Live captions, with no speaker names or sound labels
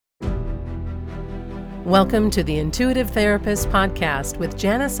Welcome to the Intuitive Therapist Podcast with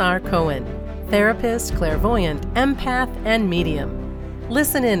Janis Cohen, therapist, clairvoyant, empath, and medium.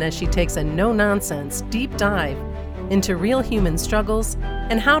 Listen in as she takes a no-nonsense deep dive into real human struggles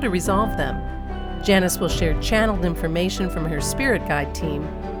and how to resolve them. Janis will share channeled information from her spirit guide team,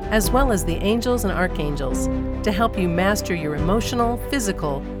 as well as the angels and archangels, to help you master your emotional,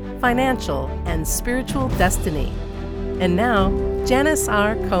 physical, financial, and spiritual destiny. And now, Janis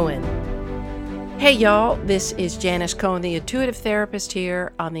R. Cohen. Hey y'all, this is Janis Cohen, the Intuitive Therapist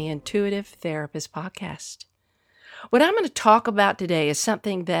here on the Intuitive Therapist Podcast. What I'm going to talk about today is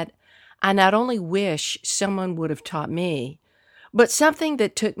something that I not only wish someone would have taught me, but something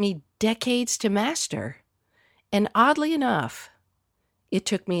that took me decades to master. And oddly enough, it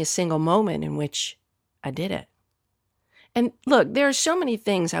took me a single moment in which I did it. And look, there are so many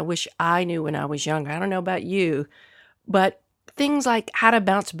things I wish I knew when I was younger. I don't know about you, but things like how to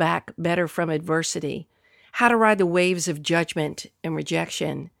bounce back better from adversity, how to ride the waves of judgment and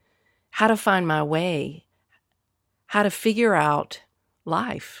rejection, how to find my way, how to figure out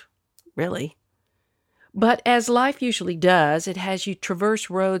life, really. But as life usually does, it has you traverse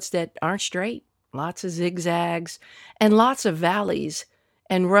roads that aren't straight, lots of zigzags, and lots of valleys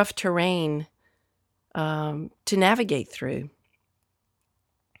and rough terrain to navigate through.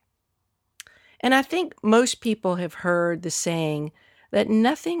 And I think most people have heard the saying that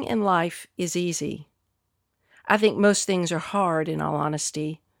nothing in life is easy. I think most things are hard, in all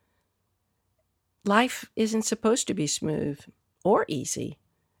honesty. Life isn't supposed to be smooth or easy.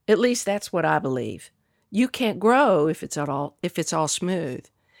 At least that's what I believe. You can't grow if it's all smooth.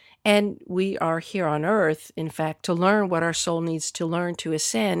 And we are here on earth, in fact, to learn what our soul needs to learn to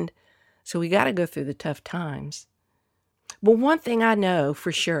ascend. So we got to go through the tough times. But one thing I know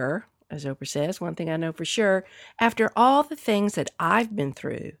for sure, as Oprah says, one thing I know for sure, after all the things that I've been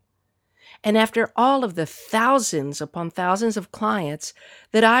through, and after all of the thousands upon thousands of clients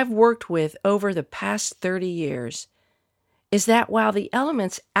that I've worked with over the past 30 years, is that while the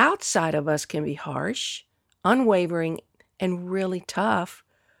elements outside of us can be harsh, unwavering, and really tough,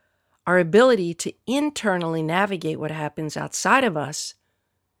 our ability to internally navigate what happens outside of us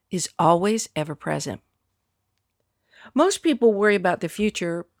is always ever present. Most people worry about the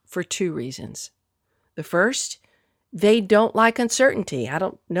future for two reasons. The first, they don't like uncertainty. I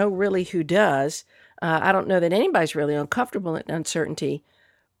don't know really who does. I don't know that anybody's really uncomfortable in uncertainty,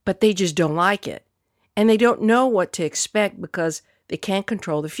 but they just don't like it. And they don't know what to expect because they can't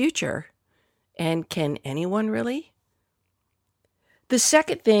control the future. And can anyone really? The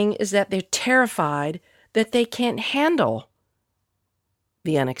second thing is that they're terrified that they can't handle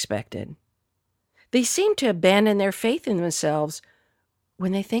the unexpected. They seem to abandon their faith in themselves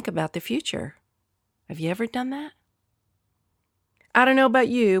when they think about the future. Have you ever done that? I don't know about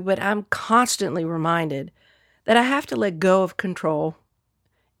you, but I'm constantly reminded that I have to let go of control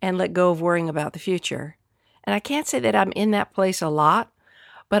and let go of worrying about the future. And I can't say that I'm in that place a lot,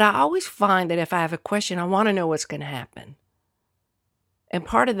 but I always find that if I have a question, I want to know what's going to happen. And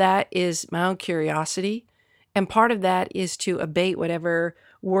part of that is my own curiosity, and part of that is to abate whatever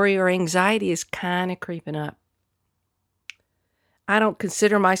worry or anxiety is kind of creeping up. I don't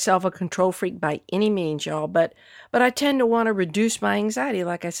consider myself a control freak by any means, y'all, but I tend to want to reduce my anxiety,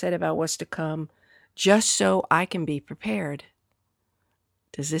 like I said, about what's to come, just so I can be prepared.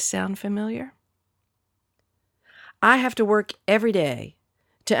 Does this sound familiar? I have to work every day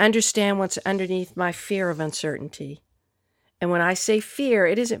to understand what's underneath my fear of uncertainty. And when I say fear,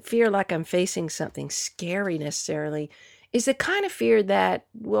 it isn't fear like I'm facing something scary necessarily. It's the kind of fear that,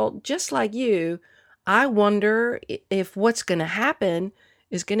 well, just like you, I wonder if what's going to happen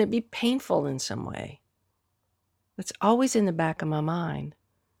is going to be painful in some way. That's always in the back of my mind.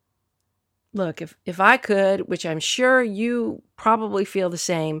 Look, if I could, which I'm sure you probably feel the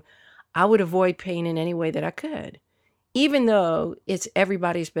same, I would avoid pain in any way that I could, even though it's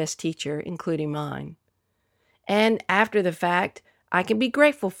everybody's best teacher, including mine. And after the fact, I can be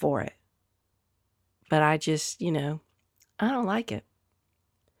grateful for it. But I just, I don't like it.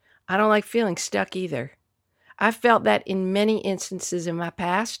 I don't like feeling stuck either. I've felt that in many instances in my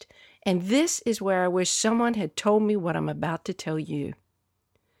past, and this is where I wish someone had told me what I'm about to tell you.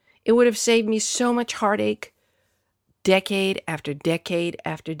 It would have saved me so much heartache, decade after decade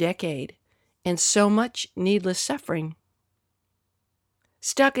after decade, and so much needless suffering.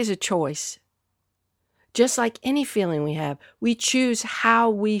 Stuck is a choice. Just like any feeling we have, we choose how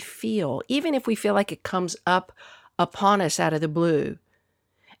we feel, even if we feel like it comes up upon us out of the blue.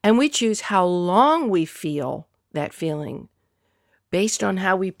 And we choose how long we feel that feeling based on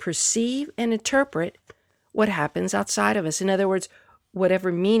how we perceive and interpret what happens outside of us. In other words,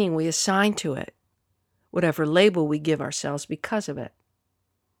 whatever meaning we assign to it. whatever label we give ourselves because of it.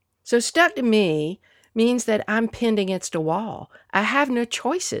 So stuck to me means that I'm pinned against a wall. I have no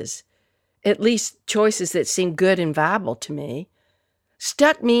choices, at least choices that seem good and viable to me.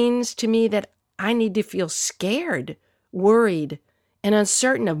 Stuck means to me that I need to feel scared, worried, and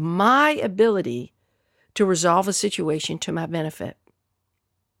uncertain of my ability to resolve a situation to my benefit.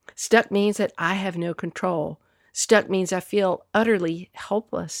 Stuck means that I have no control. Stuck means I feel utterly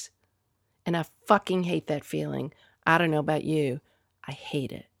helpless. And I fucking hate that feeling. I don't know about you. I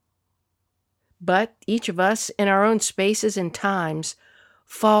hate it. But each of us in our own spaces and times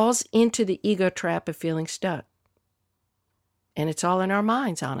falls into the ego trap of feeling stuck. And it's all in our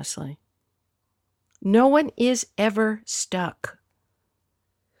minds, honestly. No one is ever stuck.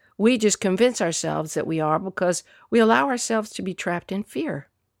 We just convince ourselves that we are because we allow ourselves to be trapped in fear.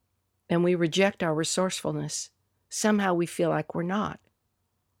 And we reject our resourcefulness. Somehow we feel like we're not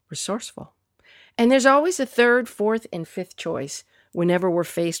resourceful. And there's always a third, fourth, and fifth choice whenever we're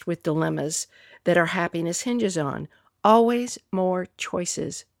faced with dilemmas that our happiness hinges on. Always more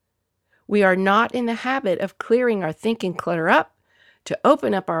choices. We are not in the habit of clearing our thinking clutter up to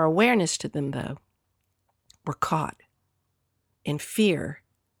open up our awareness to them, though. We're caught. And fear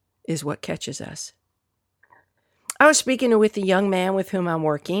is what catches us. I was speaking with a young man with whom I'm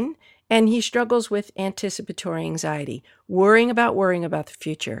working, and he struggles with anticipatory anxiety, worrying about the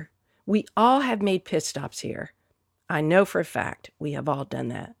future. We all have made pit stops here. I know for a fact we have all done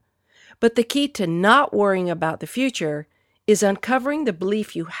that. But the key to not worrying about the future is uncovering the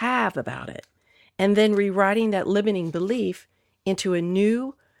belief you have about it, and then rewriting that limiting belief into a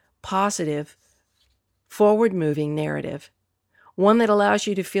new, positive, forward-moving narrative. One that allows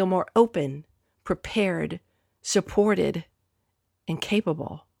you to feel more open, prepared, supported, and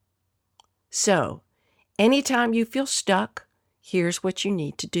capable. So, anytime you feel stuck, here's what you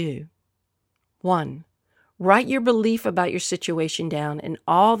need to do. 1. Write your belief about your situation down and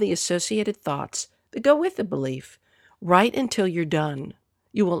all the associated thoughts that go with the belief. Write until you're done.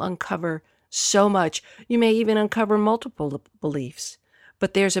 You will uncover so much. You may even uncover multiple beliefs,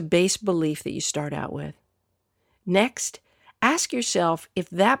 but there's a base belief that you start out with. Next, ask yourself if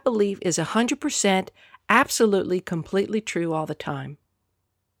that belief is 100% absolutely, completely true all the time.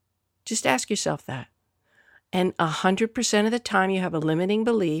 Just ask yourself that. And 100% of the time you have a limiting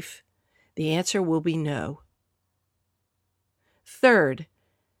belief, the answer will be no. Third,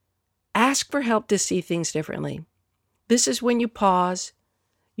 ask for help to see things differently. This is when you pause,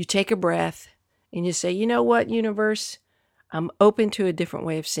 you take a breath, and you say, you know what, universe? I'm open to a different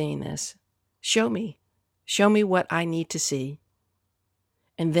way of seeing this. Show me. Show me what I need to see.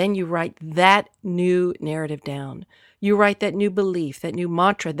 And then you write that new narrative down. You write that new belief, that new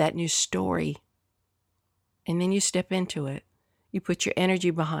mantra, that new story. And then you step into it. You put your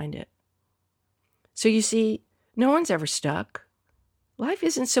energy behind it. So you see, no one's ever stuck. Life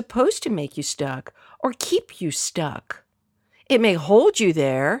isn't supposed to make you stuck or keep you stuck. It may hold you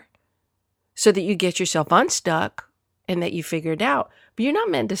there so that you get yourself unstuck and that you figure it out, but you're not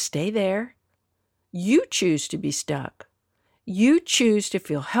meant to stay there. You choose to be stuck. You choose to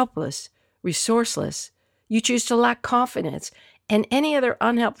feel helpless, resourceless. You choose to lack confidence and any other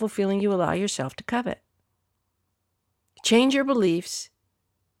unhelpful feeling you allow yourself to covet. Change your beliefs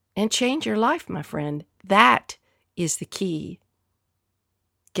and change your life, my friend. That is the key.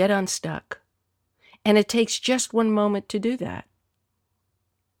 Get unstuck. And it takes just one moment to do that.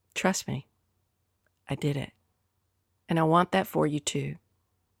 Trust me, I did it. And I want that for you too.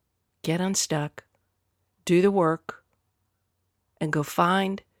 Get unstuck, do the work, and go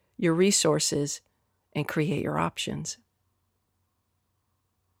find your resources and create your options.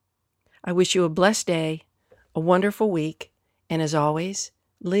 I wish you a blessed day, a wonderful week, and as always,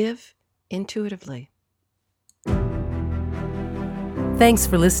 live intuitively. Thanks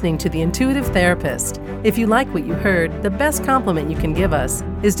for listening to The Intuitive Therapist. If you like what you heard, the best compliment you can give us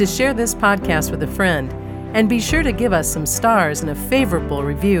is to share this podcast with a friend. And be sure to give us some stars and a favorable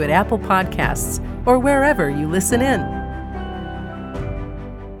review at Apple Podcasts or wherever you listen in.